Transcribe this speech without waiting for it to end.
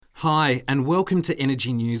Hi, and welcome to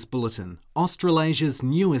Energy News Bulletin, Australasia's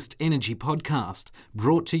newest energy podcast,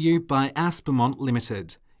 brought to you by Aspermont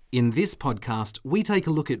Limited. In this podcast, we take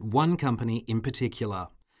a look at one company in particular.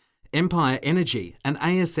 Empire Energy, an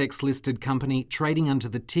ASX-listed company trading under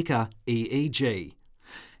the ticker EEG.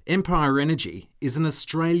 Empire Energy is an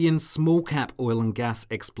Australian small-cap oil and gas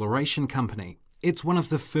exploration company. It's one of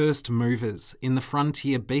the first movers in the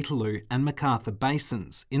frontier Beetaloo and McArthur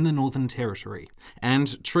basins in the Northern Territory,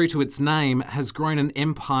 and true to its name, has grown an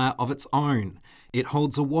empire of its own. It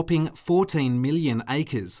holds a whopping 14 million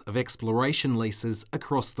acres of exploration leases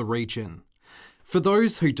across the region. For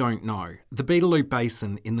those who don't know, the Beetaloo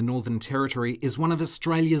Basin in the Northern Territory is one of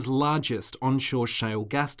Australia's largest onshore shale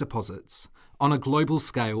gas deposits. On a global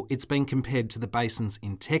scale, it's been compared to the basins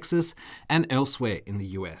in Texas and elsewhere in the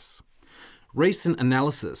US. Recent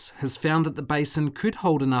analysis has found that the basin could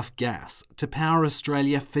hold enough gas to power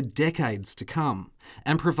Australia for decades to come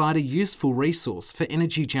and provide a useful resource for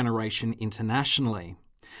energy generation internationally.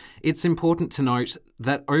 It's important to note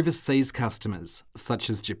that overseas customers, such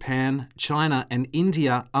as Japan, China and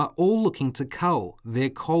India, are all looking to cull their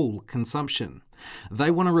coal consumption.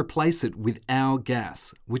 They want to replace it with our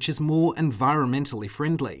gas, which is more environmentally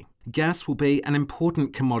friendly. Gas will be an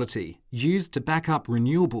important commodity, used to back up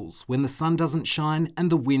renewables when the sun doesn't shine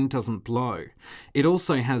and the wind doesn't blow. It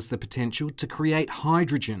also has the potential to create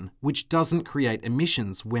hydrogen, which doesn't create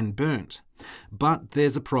emissions when burnt. But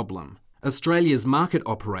there's a problem. Australia's market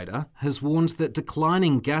operator has warned that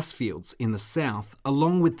declining gas fields in the south,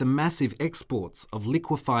 along with the massive exports of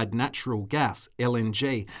liquefied natural gas,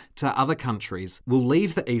 LNG, to other countries, will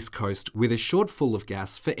leave the east coast with a shortfall of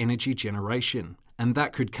gas for energy generation. And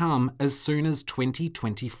that could come as soon as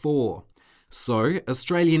 2024. So,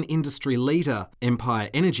 Australian industry leader Empire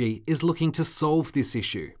Energy is looking to solve this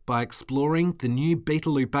issue by exploring the new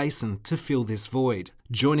Beetaloo Basin to fill this void.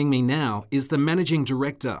 Joining me now is the Managing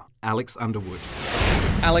Director, Alex Underwood.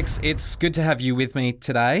 Alex, it's good to have you with me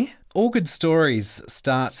today. All good stories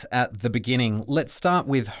start at the beginning. Let's start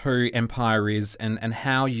with who Empire is and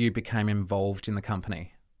how you became involved in the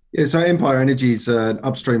company. Yeah, so Empire Energy is an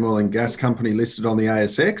upstream oil and gas company listed on the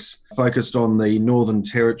ASX, focused on the Northern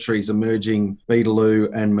Territory's emerging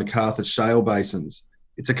Beetaloo and McArthur shale basins.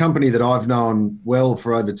 It's a company that I've known well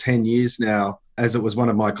for over 10 years now, as it was one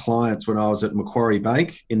of my clients when I was at Macquarie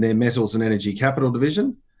Bank in their Metals and Energy Capital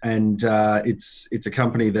division. And it's a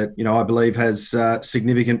company that, I believe has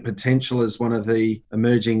significant potential as one of the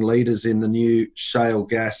emerging leaders in the new shale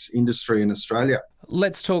gas industry in Australia.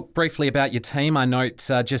 Let's talk briefly about your team. I note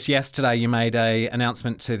just yesterday you made an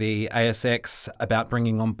announcement to the ASX about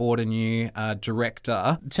bringing on board a new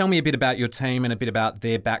director. Tell me a bit about your team and a bit about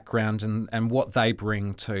their background and what they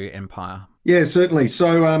bring to Empire. Yeah, certainly.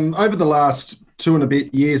 So over the last 2 and a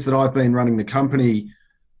bit years that I've been running the company,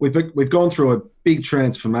 we've gone through a big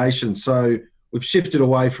transformation. So we've shifted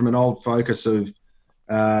away from an old focus of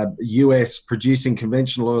US producing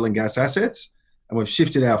conventional oil and gas assets, and we've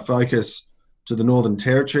shifted our focus to the Northern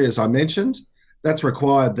Territory, as I mentioned. That's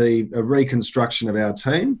required the reconstruction of our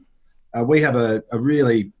team. We have a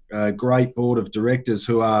really great board of directors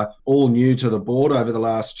who are all new to the board over the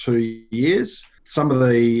last 2 years. Some of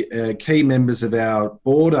the key members of our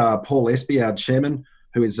board are Paul Espy, our chairman,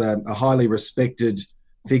 who is a highly respected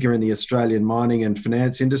figure in the Australian mining and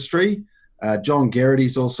finance industry. John Geraghty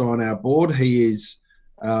is also on our board. He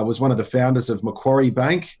was one of the founders of Macquarie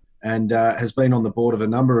Bank and has been on the board of a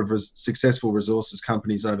number of successful resources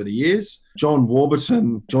companies over the years. John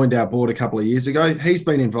Warburton joined our board a couple of years ago. He's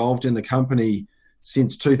been involved in the company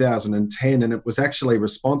since 2010, and it was actually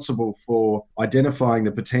responsible for identifying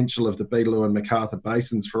the potential of the Beetaloo and McArthur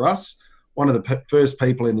basins for us, one of the first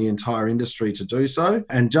people in the entire industry to do so.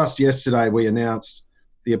 And just yesterday, we announced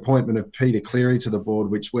the appointment of Peter Cleary to the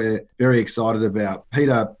board, which we're very excited about.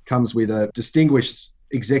 Peter comes with a distinguished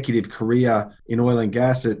executive career in oil and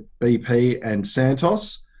gas at BP and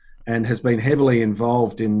Santos, and has been heavily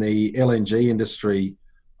involved in the LNG industry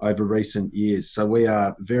over recent years. So we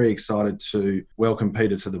are very excited to welcome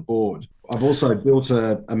Peter to the board. I've also built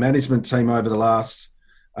a management team over the last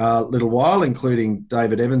little while, including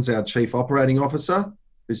David Evans, our Chief Operating Officer,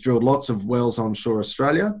 who's drilled lots of wells onshore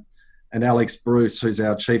Australia, and Alex Bruce, who's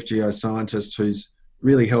our Chief Geoscientist, who's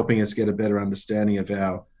really helping us get a better understanding of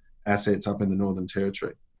our assets up in the Northern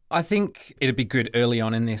Territory. I think it'd be good early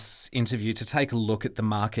on in this interview to take a look at the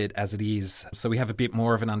market as it is, so we have a bit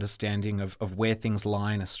more of an understanding of where things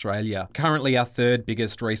lie in Australia. Currently, our third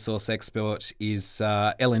biggest resource export is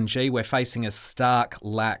LNG. We're facing a stark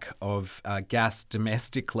lack of gas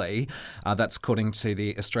domestically. That's according to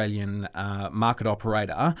the Australian market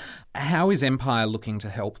operator. How is Empire looking to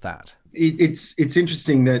help that? It's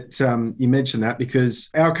interesting that you mentioned that, because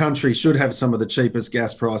our country should have some of the cheapest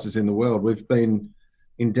gas prices in the world. We've been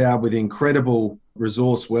endowed with incredible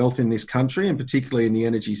resource wealth in this country, and particularly in the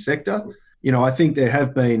energy sector. I think there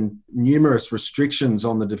have been numerous restrictions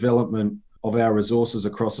on the development of our resources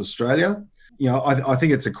across Australia. I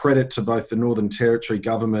think it's a credit to both the Northern Territory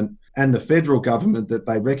government and the federal government that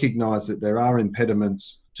they recognise that there are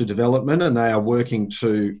impediments to development, and they are working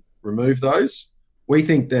to remove those. We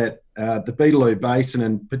think that the Beetaloo Basin,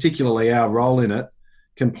 and particularly our role in it,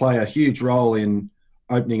 can play a huge role in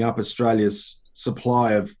opening up Australia's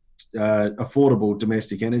supply of affordable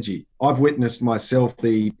domestic energy. I've witnessed myself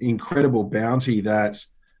the incredible bounty that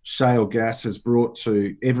shale gas has brought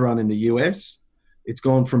to everyone in the US. It's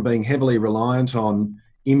gone from being heavily reliant on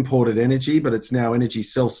imported energy, but it's now energy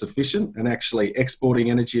self-sufficient and actually exporting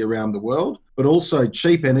energy around the world. But also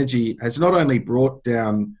cheap energy has not only brought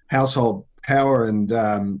down household power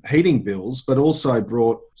and heating bills, but also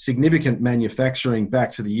brought significant manufacturing back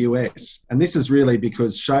to the US. And this is really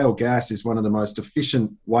because shale gas is one of the most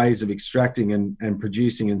efficient ways of extracting and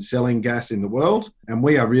producing and selling gas in the world. And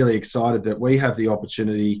we are really excited that we have the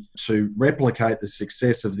opportunity to replicate the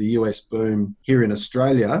success of the US boom here in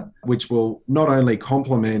Australia, which will not only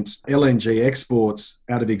complement LNG exports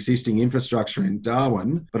out of existing infrastructure in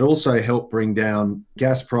Darwin, but also help bring down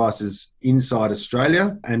gas prices inside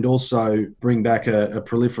Australia and also bring back a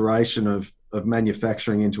proliferation of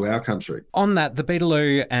manufacturing into our country. On that, the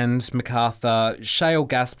Beetaloo and Macarthur shale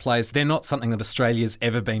gas plays, they're not something that Australia's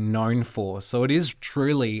ever been known for, so it is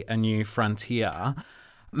truly a new frontier.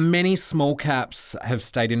 Many small caps have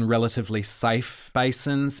stayed in relatively safe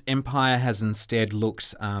basins. Empire has instead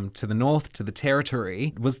looked to the north, to the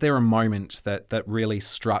Territory. Was there a moment that really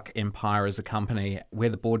struck Empire as a company where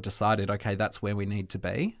the board decided, okay, that's where we need to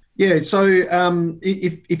be? Yeah, so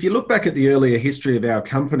if you look back at the earlier history of our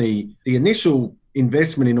company, the initial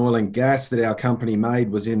investment in oil and gas that our company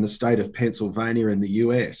made was in the state of Pennsylvania in the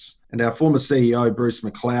US. And our former CEO, Bruce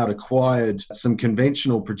McLeod, acquired some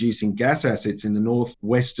conventional producing gas assets in the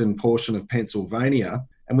northwestern portion of Pennsylvania.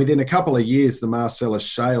 And within a couple of years, the Marcellus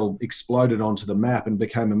Shale exploded onto the map and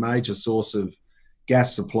became a major source of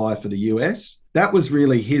gas supply for the US. That was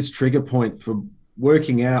really his trigger point for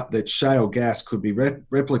working out that shale gas could be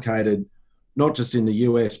replicated not just in the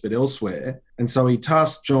US but elsewhere. And so he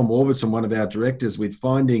tasked John Warburton, one of our directors, with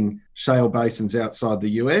finding shale basins outside the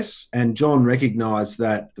US. And John recognised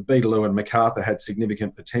that the Beetaloo and Macarthur had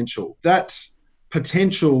significant potential. That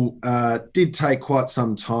potential did take quite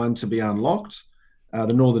some time to be unlocked.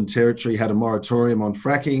 The Northern Territory had a moratorium on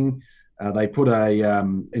fracking. They put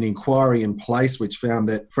an inquiry in place which found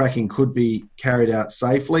that fracking could be carried out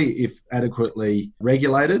safely if adequately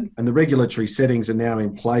regulated. And the regulatory settings are now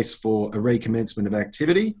in place for a recommencement of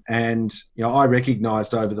activity. And I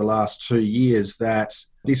recognised over the last 2 years that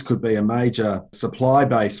this could be a major supply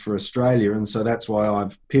base for Australia. And so that's why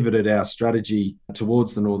I've pivoted our strategy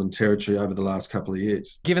towards the Northern Territory over the last couple of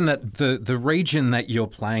years. Given that the region that you're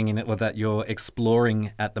playing in, or that you're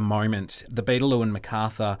exploring at the moment, the Beetaloo and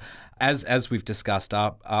Macarthur, as we've discussed,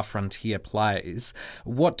 our frontier plays,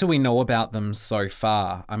 what do we know about them so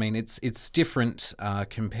far? I mean, it's different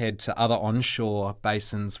compared to other onshore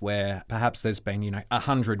basins where perhaps there's been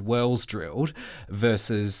 100 wells drilled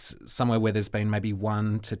versus somewhere where there's been maybe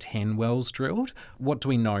 1 to 10 wells drilled. What do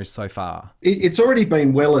we know so far? It's already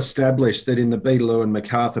been well established that in the Beetaloo and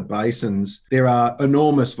Macarthur basins, there are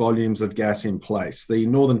enormous volumes of gas in place. The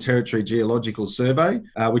Northern Territory Geological Survey,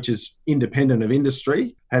 which is independent of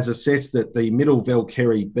industry, has assessed that the Middle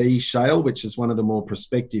Velkerri B shale, which is one of the more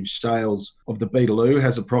prospective shales of the Beetaloo,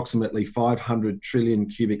 has approximately 500 trillion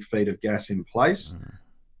cubic feet of gas in place.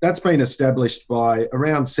 That's been established by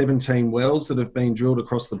around 17 wells that have been drilled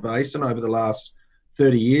across the basin over the last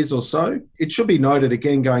 30 years or so. It should be noted,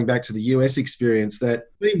 again, going back to the US experience, that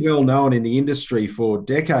it's been well known in the industry for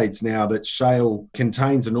decades now that shale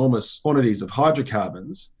contains enormous quantities of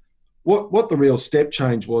hydrocarbons. What the real step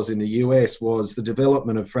change was in the US was the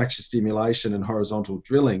development of fracture stimulation and horizontal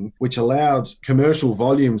drilling, which allowed commercial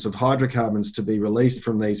volumes of hydrocarbons to be released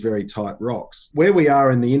from these very tight rocks. Where we are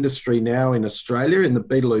in the industry now in Australia, in the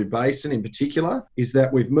Beetaloo Basin in particular, is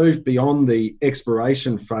that we've moved beyond the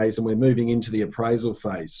exploration phase and we're moving into the appraisal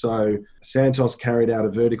phase. So Santos carried out a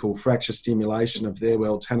vertical fracture stimulation of their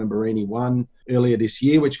well Tanumbirini 1 earlier this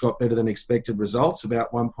year, which got better than expected results,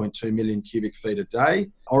 about 1.2 million cubic feet a day.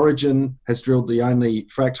 Origin has drilled the only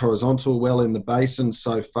fracked horizontal well in the basin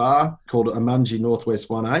so far, called Amungi Northwest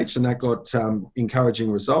 1H, and that got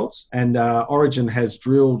encouraging results. And Origin has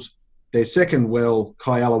drilled their second well,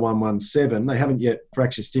 Kyalla 117. They haven't yet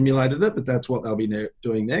fracture stimulated it, but that's what they'll be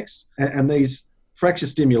doing next. And these fracture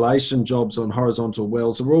stimulation jobs on horizontal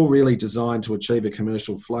wells are all really designed to achieve a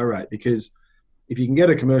commercial flow rate, because if you can get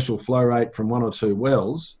a commercial flow rate from one or two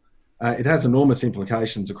wells, it has enormous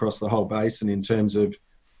implications across the whole basin in terms of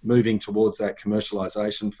moving towards that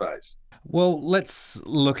commercialisation phase. Well, let's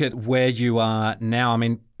look at where you are now. I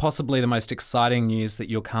mean, possibly the most exciting news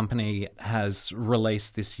that your company has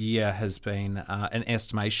released this year has been an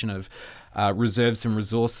estimation of reserves and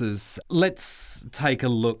resources. Let's take a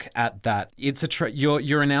look at that. It's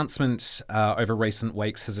your announcement over recent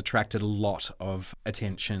weeks has attracted a lot of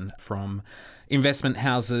attention from investment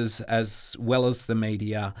houses as well as the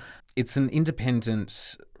media. It's an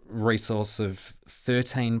independent resource of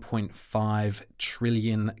 13.5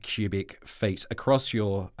 trillion cubic feet across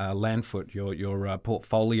your landfoot, your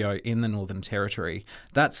portfolio in the Northern Territory.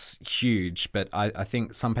 That's huge, but I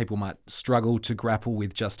think some people might struggle to grapple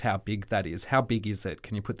with just how big that is. How big is it?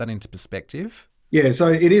 Can you put that into perspective? Yeah, so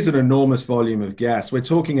it is an enormous volume of gas. We're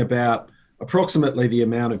talking about approximately the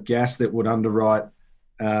amount of gas that would underwrite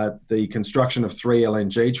the construction of 3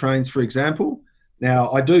 LNG trains, for example.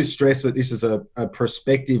 Now, I do stress that this is a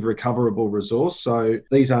prospective recoverable resource, so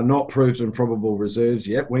these are not proved and probable reserves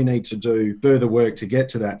yet. We need to do further work to get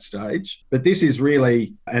to that stage. But this is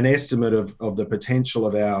really an estimate of the potential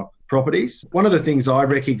of our properties. One of the things I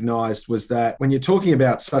recognised was that when you're talking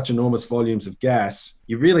about such enormous volumes of gas,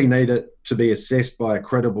 you really need it to be assessed by a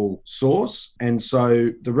credible source. And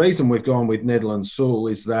so the reason we've gone with Netherland Sewell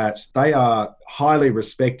is that they are highly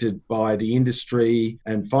respected by the industry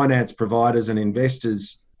and finance providers and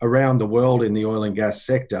investors around the world in the oil and gas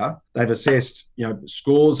sector. They've assessed,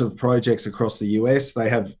 scores of projects across the US. They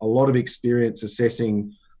have a lot of experience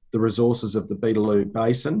assessing the resources of the Beetaloo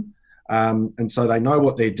Basin. And so they know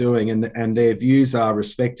what they're doing, and their views are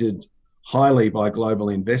respected highly by global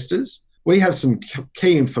investors. We have some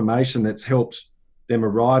key information that's helped them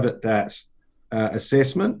arrive at that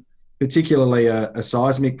assessment, particularly a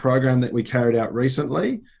seismic program that we carried out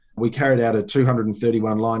recently. We carried out a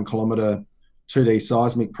 231 line kilometre 2D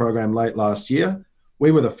seismic program late last year.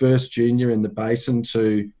 We were the first junior in the basin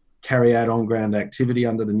to carry out on-ground activity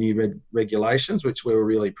under the new regulations, which we were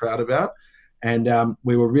really proud about. And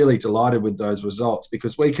we were really delighted with those results,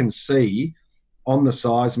 because we can see on the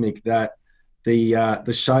seismic that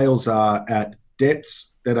the shales are at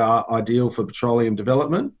depths that are ideal for petroleum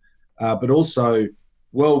development, but also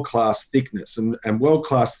world-class thickness. And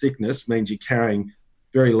world-class thickness means you're carrying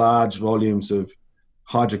very large volumes of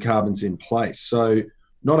hydrocarbons in place. So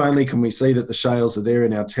not only can we see that the shales are there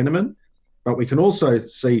in our tenement, but we can also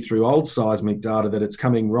see through old seismic data that it's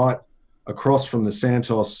coming right across from the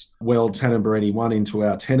Santos well Tanumbirini 1 into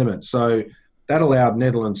our tenement. So that allowed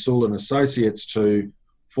Netherland Sewell and Associates to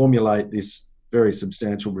formulate this very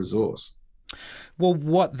substantial resource. Well,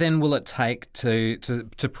 what then will it take to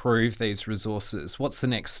prove these resources? What's the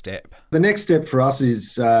next step? The next step for us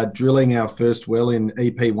is drilling our first well in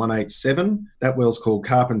EP 187. That well's called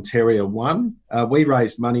Carpentaria 1. We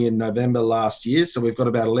raised money in November last year, so we've got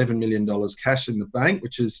about $11 million cash in the bank,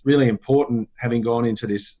 which is really important, having gone into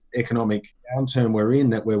this economic downturn we're in,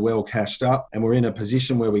 that we're well cashed up and we're in a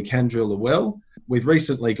position where we can drill the well. We've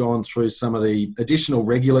recently gone through some of the additional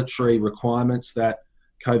regulatory requirements that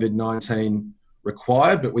COVID-19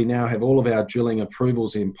 required, but we now have all of our drilling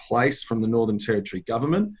approvals in place from the Northern Territory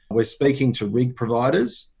government. We're speaking to rig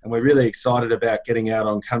providers, and we're really excited about getting out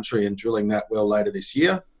on country and drilling that well later this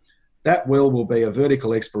year. That well will be a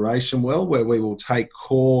vertical exploration well where we will take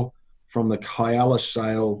core from the Kyalla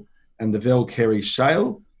Shale and the Velkerri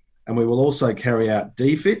Shale, and we will also carry out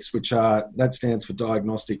DFITs, that stands for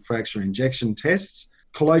Diagnostic Fracture Injection Tests,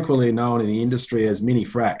 colloquially known in the industry as mini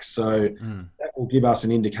fracs. So that will give us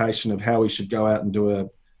an indication of how we should go out and do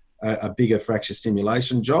a bigger fracture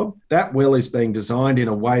stimulation job. That well is being designed in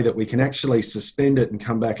a way that we can actually suspend it and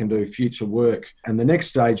come back and do future work. And the next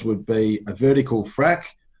stage would be a vertical frac,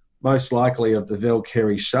 most likely of the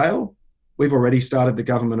Velkerri Shale. We've already started the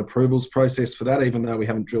government approvals process for that, even though we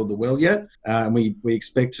haven't drilled the well yet. And we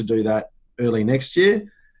expect to do that early next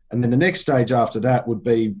year. And then the next stage after that would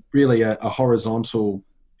be really a horizontal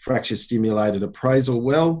fracture stimulated appraisal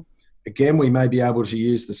well. Again, we may be able to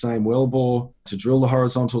use the same wellbore to drill the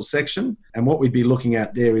horizontal section. And what we'd be looking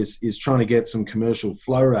at there is trying to get some commercial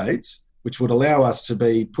flow rates, which would allow us to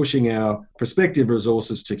be pushing our prospective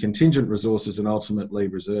resources to contingent resources and ultimately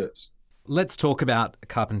reserves. Let's talk about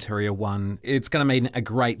Carpentaria One. It's going to mean a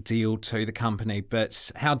great deal to the company, but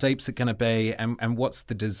how deep's it going to be, and what's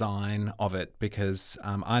the design of it? Because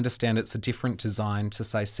I understand it's a different design to,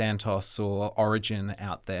 say, Santos or Origin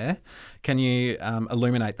out there. Can you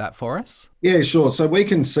illuminate that for us? Yeah, sure. So we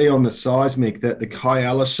can see on the seismic that the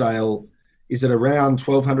Kyalla Shale is at around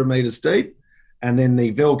 1,200 metres deep, and then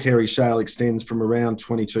the Velkerri Shale extends from around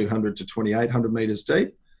 2,200 to 2,800 metres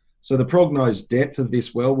deep. So the prognosed depth of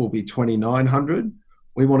this well will be 2,900.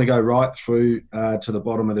 We want to go right through to the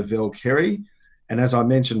bottom of the Velkerri. And as I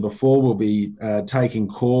mentioned before, we'll be taking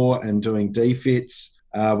core and doing defits,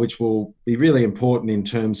 which will be really important in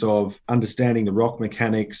terms of understanding the rock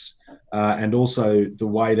mechanics and also the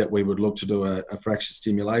way that we would look to do a fracture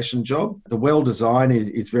stimulation job. The well design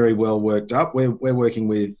is very well worked up. We're working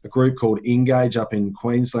with a group called Engage up in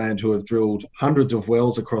Queensland who have drilled hundreds of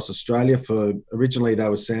wells across Australia originally they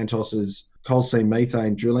were Santos's coal seam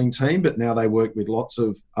methane drilling team, but now they work with lots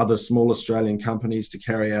of other small Australian companies to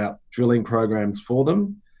carry out drilling programs for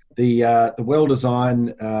them. The well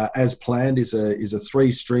design, as planned, is a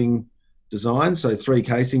 3-string design, so 3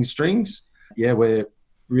 casing strings. Yeah, we're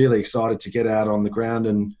really excited to get out on the ground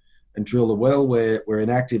and drill the well. We're in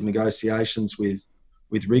active negotiations with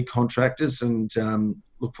rig contractors and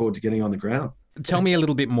look forward to getting on the ground. Tell me a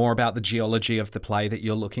little bit more about the geology of the play that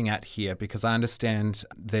you're looking at here, because I understand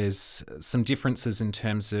there's some differences in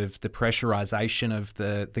terms of the pressurisation of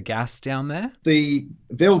the gas down there. The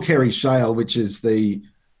Velkerri Shale, which is the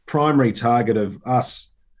primary target of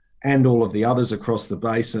us and all of the others across the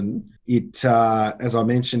basin, it, as I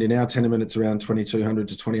mentioned, in our tenement, it's around 2,200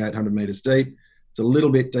 to 2,800 metres deep. It's a little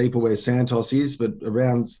bit deeper where Santos is, but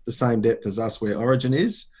around the same depth as us where Origin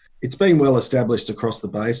is. It's been well established across the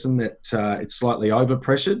basin that it's slightly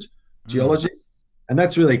overpressured geology, and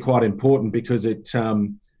that's really quite important because it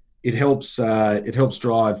helps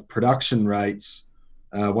drive production rates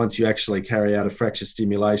once you actually carry out a fracture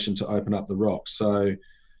stimulation to open up the rock. So,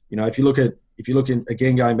 if you look at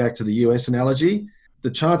again going back to the US analogy,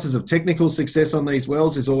 the chances of technical success on these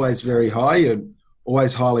wells is always very high. You're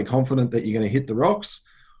always highly confident that you're going to hit the rocks.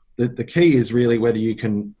 The key is really whether you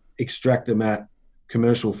can extract them at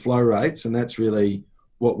commercial flow rates, and that's really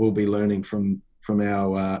what we'll be learning from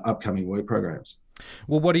our upcoming work programs.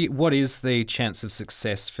 Well, what is the chance of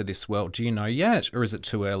success for this well? Do you know yet, or is it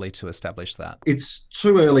too early to establish that? It's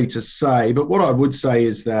too early to say, but what I would say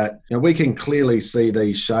is that we can clearly see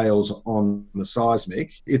these shales on the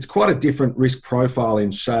seismic. It's quite a different risk profile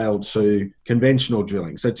in shale to conventional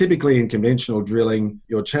drilling. So typically in conventional drilling,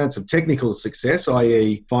 your chance of technical success,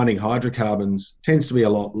 i.e. finding hydrocarbons, tends to be a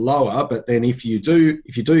lot lower. But then if you do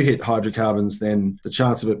hit hydrocarbons, then the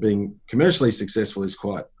chance of it being commercially successful is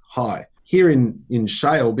quite high. Here in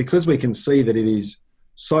shale, because we can see that it is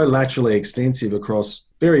so laterally extensive across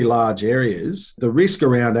very large areas, the risk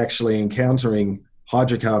around actually encountering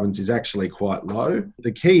hydrocarbons is actually quite low.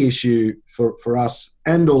 The key issue for us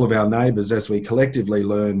and all of our neighbours as we collectively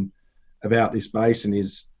learn about this basin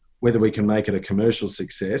is whether we can make it a commercial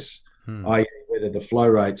success, i.e. whether the flow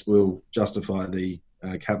rates will justify the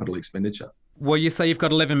capital expenditure. Well, you say you've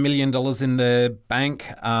got $11 million in the bank.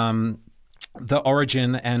 The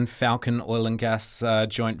Origin and Falcon Oil and Gas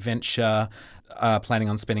joint venture are planning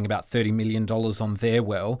on spending about $30 million on their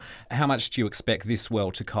well. How much do you expect this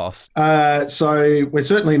well to cost? So we're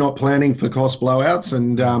certainly not planning for cost blowouts.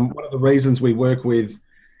 And one of the reasons we work with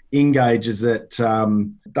Engage is that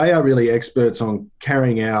they are really experts on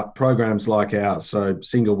carrying out programs like ours, so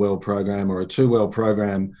single well program or a 2-well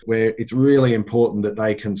program, where it's really important that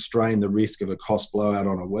they constrain the risk of a cost blowout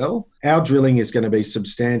on a well. Our drilling is going to be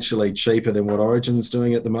substantially cheaper than what Origin's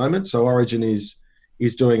doing at the moment. So Origin is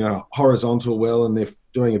doing a horizontal well, and they're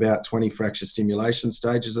doing about 20 fracture stimulation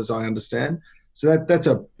stages, as I understand. So that's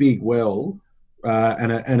a big well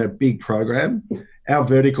and a big program. Our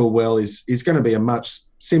vertical well is going to be a much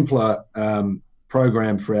simpler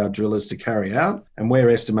program for our drillers to carry out, and we're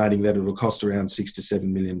estimating that it will cost around $6 to $7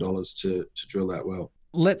 million to drill that well.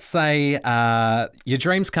 Let's say your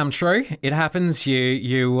dreams come true. It happens.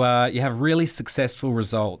 You have really successful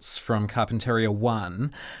results from Carpentaria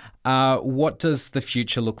One. What does the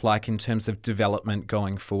future look like in terms of development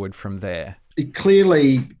going forward from there?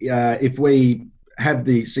 Clearly, if we have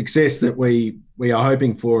the success that we are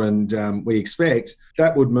hoping for and we expect,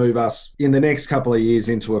 that would move us in the next couple of years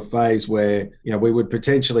into a phase where we would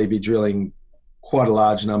potentially be drilling quite a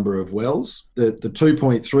large number of wells. The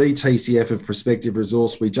 2.3 TCF of prospective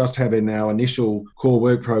resource we just have in our initial core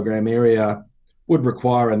work program area would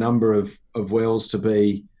require a number of wells to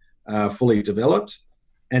be fully developed,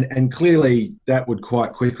 and clearly that would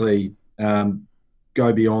quite quickly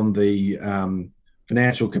go beyond the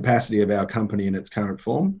financial capacity of our company in its current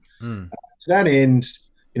form. Mm. To that end,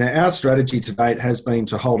 our strategy to date has been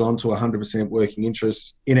to hold on to 100% working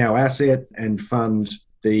interest in our asset and fund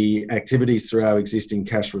the activities through our existing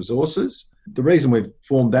cash resources. The reason we've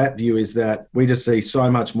formed that view is that we just see so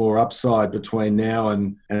much more upside between now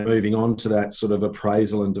and moving on to that sort of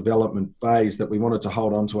appraisal and development phase that we wanted to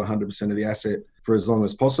hold on to 100% of the asset for as long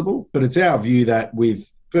as possible. But it's our view that with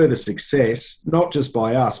further success, not just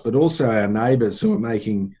by us, but also our neighbours who are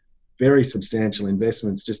making very substantial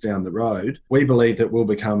investments just down the road, we believe that we'll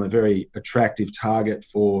become a very attractive target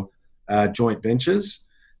for joint ventures.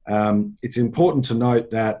 It's important to note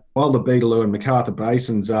that while the Beetaloo and McArthur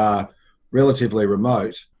basins are relatively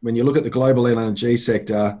remote, when you look at the global LNG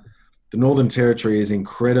sector, the Northern Territory is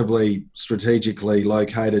incredibly strategically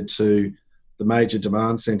located to the major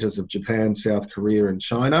demand centres of Japan, South Korea and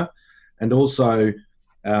China. And also,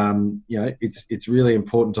 it's really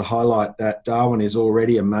important to highlight that Darwin is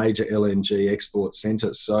already a major LNG export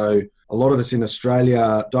centre. So a lot of us in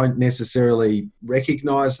Australia don't necessarily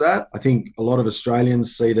recognise that. I think a lot of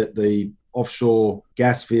Australians see that the offshore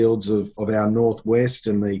gas fields of our northwest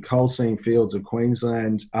and the coal seam fields of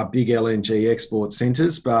Queensland are big LNG export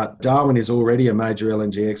centres, but Darwin is already a major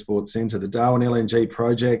LNG export centre. The Darwin LNG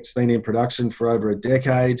project has been in production for over a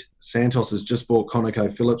decade. Santos has just bought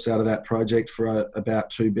ConocoPhillips out of that project for about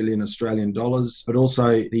 $2 billion Australian dollars. But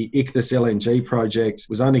also the Ichthys LNG project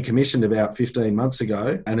was only commissioned about 15 months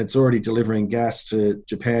ago, and it's already delivering gas to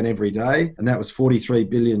Japan every day. And that was $43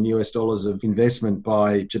 billion of investment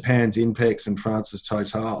by Japan's INPEX and France's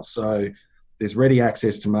Total. So there's ready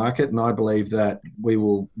access to market, and I believe that we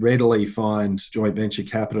will readily find joint venture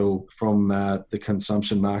capital from the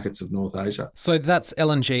consumption markets of North Asia. So that's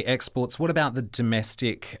LNG exports. What about the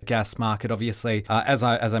domestic gas market? Obviously, as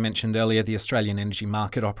I mentioned earlier, the Australian Energy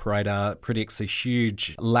Market Operator predicts a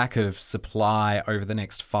huge lack of supply over the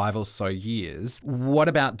next 5 or so years. What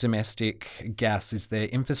about domestic gas? Is there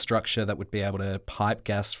infrastructure that would be able to pipe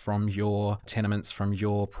gas from your tenements, from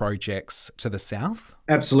your projects to the south?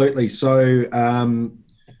 Absolutely. So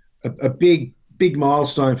a big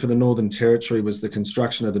milestone for the Northern Territory was the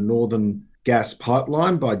construction of the Northern Gas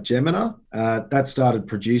Pipeline by Jemena. That started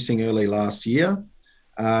producing early last year.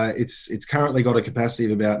 It's currently got a capacity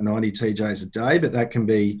of about 90 TJs a day, but that can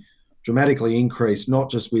be dramatically increased,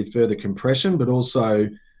 not just with further compression, but also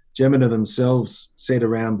Jemena themselves said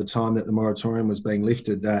around the time that the moratorium was being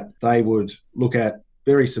lifted that they would look at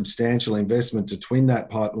very substantial investment to twin that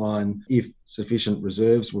pipeline if sufficient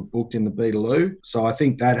reserves were booked in the Beetaloo. So I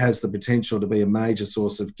think that has the potential to be a major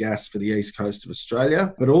source of gas for the east coast of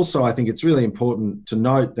Australia. But also I think it's really important to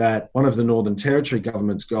note that one of the Northern Territory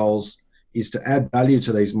government's goals is to add value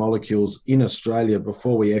to these molecules in Australia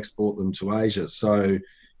before we export them to Asia. So,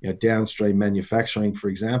 downstream manufacturing, for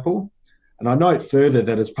example. And I note further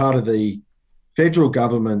that as part of the federal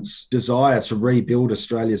government's desire to rebuild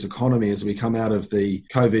Australia's economy as we come out of the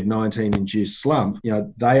COVID-19 induced slump,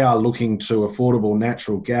 they are looking to affordable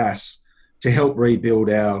natural gas to help rebuild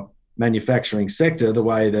our manufacturing sector the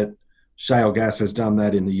way that shale gas has done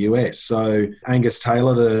that in the US. So Angus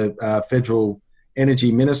Taylor, the federal energy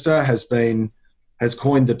minister, has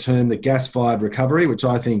coined the term the gas-fired recovery, which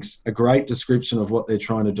I think is a great description of what they're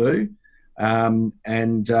trying to do.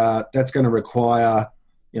 And that's going to require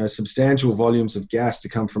substantial volumes of gas to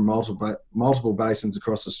come from multiple basins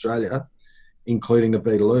across Australia, including the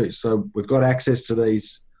Beetaloo. So we've got access to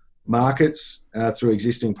these markets through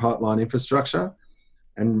existing pipeline infrastructure.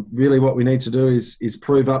 And really what we need to do is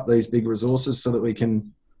prove up these big resources so that we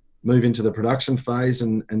can move into the production phase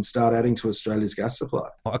and start adding to Australia's gas supply.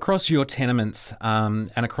 Across your tenements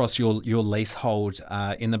and across your leasehold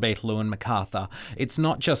in the Beetaloo and McArthur, it's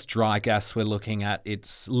not just dry gas we're looking at,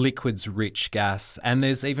 it's liquids-rich gas. And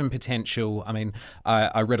there's even potential,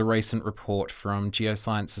 I read a recent report from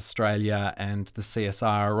Geoscience Australia and the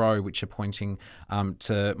CSIRO, which are pointing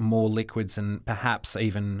to more liquids and perhaps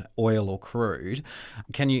even oil or crude.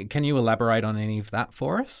 Can you elaborate on any of that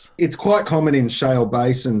for us? It's quite common in shale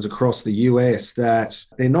basins across the US that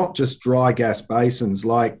they're not just dry gas basins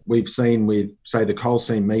like we've seen with, say, the coal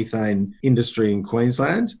seam methane industry in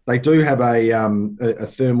Queensland. They do have a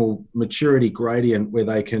thermal maturity gradient where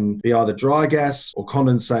they can be either dry gas or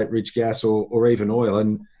condensate-rich gas or even oil.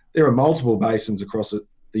 And there are multiple basins across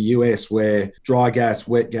the US where dry gas,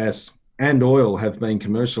 wet gas, and oil have been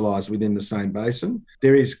commercialised within the same basin.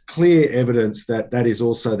 There is clear evidence that that is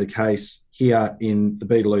also the case here in the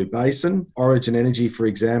Beetaloo Basin. Origin Energy, for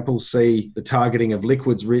example, see the targeting of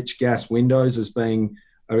liquids-rich gas windows as being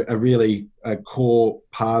a really core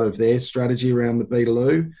part of their strategy around the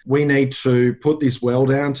Beetaloo. We need to put this well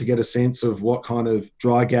down to get a sense of what kind of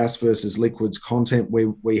dry gas versus liquids content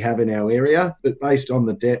we have in our area. But based on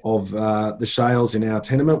the depth of the shales in our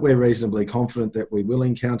tenement, we're reasonably confident that we will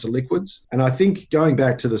encounter liquids. And I think going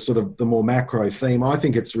back to the sort of the more macro theme, I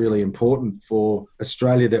think it's really important for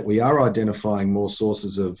Australia that we are identifying more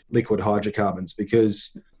sources of liquid hydrocarbons,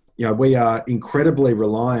 because we are incredibly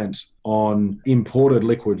reliant on imported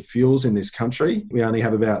liquid fuels in this country. We only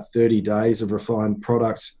have about 30 days of refined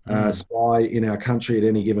product supply in our country at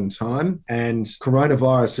any given time. And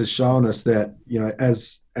coronavirus has shown us that,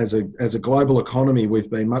 as a global economy, we've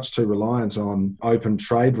been much too reliant on open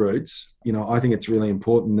trade routes. I think it's really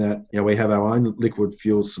important that we have our own liquid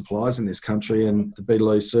fuel supplies in this country, and the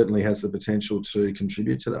Beetaloo certainly has the potential to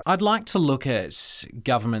contribute to that. I'd like to look at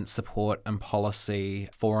government support and policy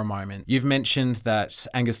for a moment. You've mentioned that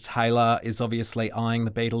Angus Taylor is obviously eyeing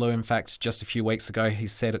the Beetaloo. In fact, just a few weeks ago, he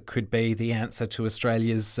said it could be the answer to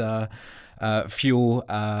Australia's fuel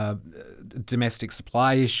domestic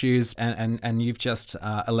supply issues, and you've just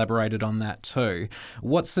elaborated on that too.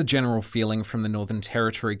 What's the general feeling from the Northern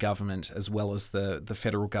Territory government as well as the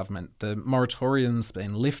federal government? The moratorium's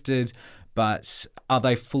been lifted, but are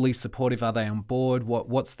they fully supportive? Are they on board?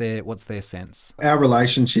 What's their sense? Our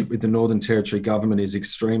relationship with the Northern Territory government is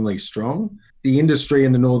extremely strong. The industry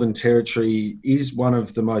in the Northern Territory is one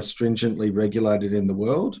of the most stringently regulated in the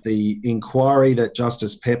world. The inquiry that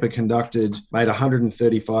Justice Pepper conducted made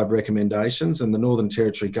 135 recommendations, and the Northern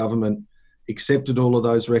Territory government accepted all of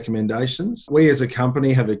those recommendations. We as a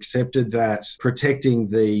company have accepted that protecting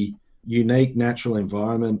the unique natural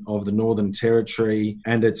environment of the Northern Territory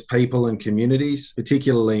and its people and communities,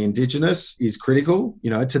 particularly Indigenous, is critical.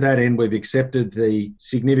 To that end, we've accepted the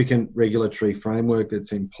significant regulatory framework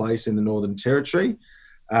that's in place in the Northern Territory.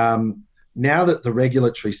 Now that the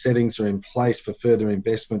regulatory settings are in place for further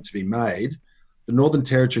investment to be made, the Northern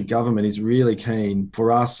Territory government is really keen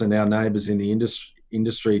for us and our neighbours in the industry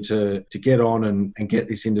to get on and get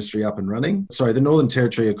this industry up and running. The Northern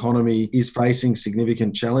Territory economy is facing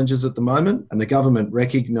significant challenges at the moment, and the government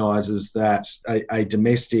recognises that a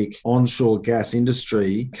domestic onshore gas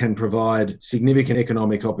industry can provide significant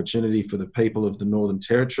economic opportunity for the people of the Northern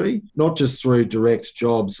Territory, not just through direct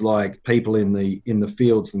jobs like people in the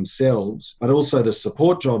fields themselves, but also the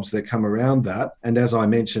support jobs that come around that, and as I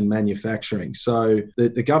mentioned, manufacturing. So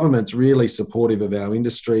the government's really supportive of our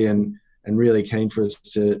industry and really keen for us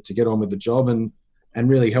to get on with the job and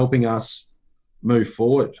really helping us move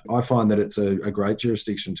forward. I find that it's a great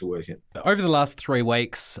jurisdiction to work in. Over the last 3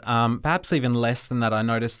 weeks, perhaps even less than that, I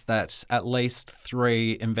noticed that at least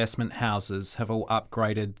 3 investment houses have all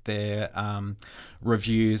upgraded their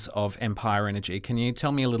reviews of Empire Energy. Can you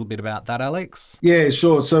tell me a little bit about that, Alex? Yeah,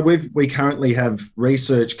 sure. So we currently have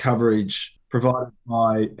research coverage provided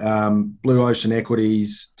by Blue Ocean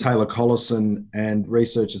Equities, Taylor Collison, and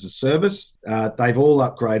Research as a Service. They've all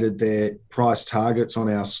upgraded their price targets on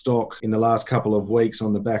our stock in the last couple of weeks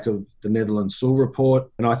on the back of the Netherland Sewell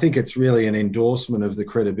report. And I think it's really an endorsement of the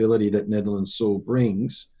credibility that Netherland Sewell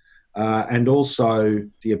brings, and also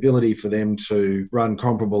the ability for them to run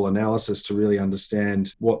comparable analysis to really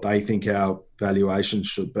understand what they think our valuation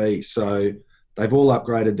should be. So they've all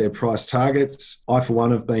upgraded their price targets. I, for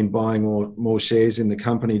one, have been buying more shares in the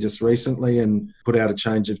company just recently and put out a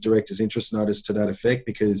change of director's interest notice to that effect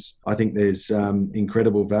because I think there's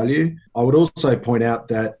incredible value. I would also point out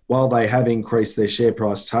that while they have increased their share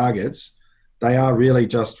price targets, they are really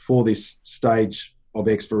just for this stage of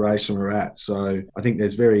exploration we're at. So I think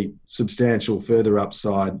there's very substantial further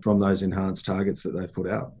upside from those enhanced targets that they've put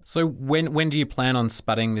out. So when do you plan on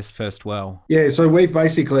spudding this first well? Yeah, so we've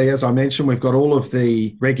basically, as I mentioned, we've got all of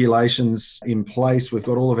the regulations in place. We've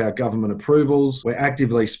got all of our government approvals. We're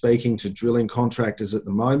actively speaking to drilling contractors at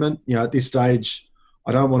the moment. At this stage,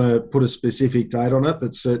 I don't want to put a specific date on it,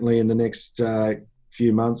 but certainly in the next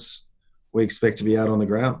few months, we expect to be out on the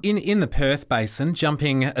ground. In the Perth Basin,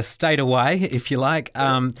 jumping a state away, if you like,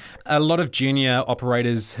 a lot of junior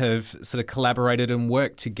operators have sort of collaborated and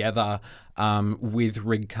worked together with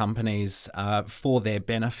rig companies for their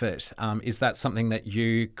benefit. Is that something that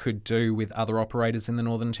you could do with other operators in the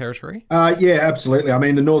Northern Territory? Yeah, absolutely. I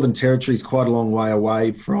mean, the Northern Territory is quite a long way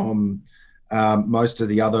away from most of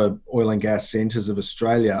the other oil and gas centres of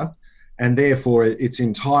Australia, and therefore it's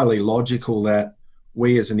entirely logical that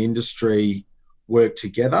we as an industry work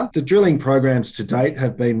together. The drilling programs to date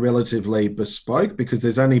have been relatively bespoke because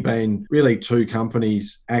there's only been really 2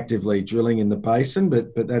 companies actively drilling in the basin,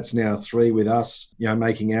 but that's now 3 with us,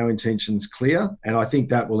 making our intentions clear. And I think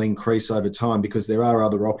that will increase over time because there are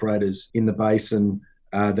other operators in the basin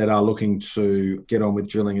that are looking to get on with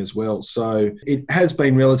drilling as well. So it has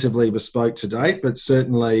been relatively bespoke to date, but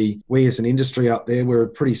certainly we as an industry up there, we're a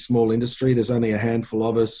pretty small industry. There's only a handful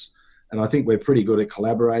of us, and I think we're pretty good at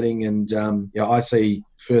collaborating. And I see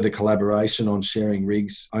further collaboration on sharing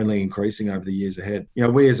rigs only increasing over the years ahead.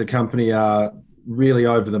 We as a company are really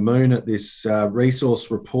over the moon at this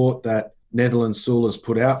resource report that Netherland, Sewell has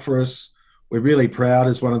put out for us. We're really proud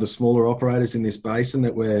as one of the smaller operators in this basin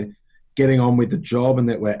that we're getting on with the job and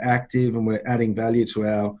that we're active and we're adding value to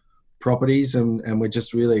our properties. And we're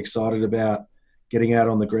just really excited about getting out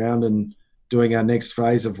on the ground and doing our next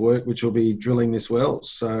phase of work, which will be drilling this well.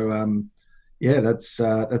 So, that's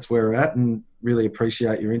where we're at, and really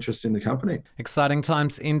appreciate your interest in the company. Exciting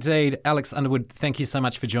times indeed. Alex Underwood, thank you so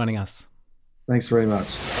much for joining us. Thanks very much.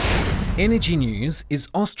 Energy News is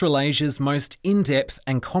Australasia's most in-depth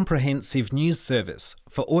and comprehensive news service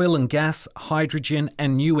for oil and gas, hydrogen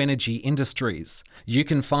and new energy industries. You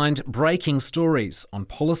can find breaking stories on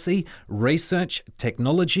policy, research,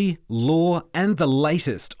 technology, law and the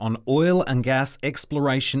latest on oil and gas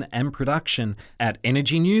exploration and production at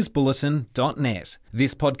energynewsbulletin.net.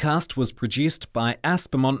 This podcast was produced by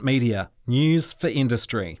Aspermont Media, News for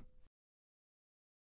Industry.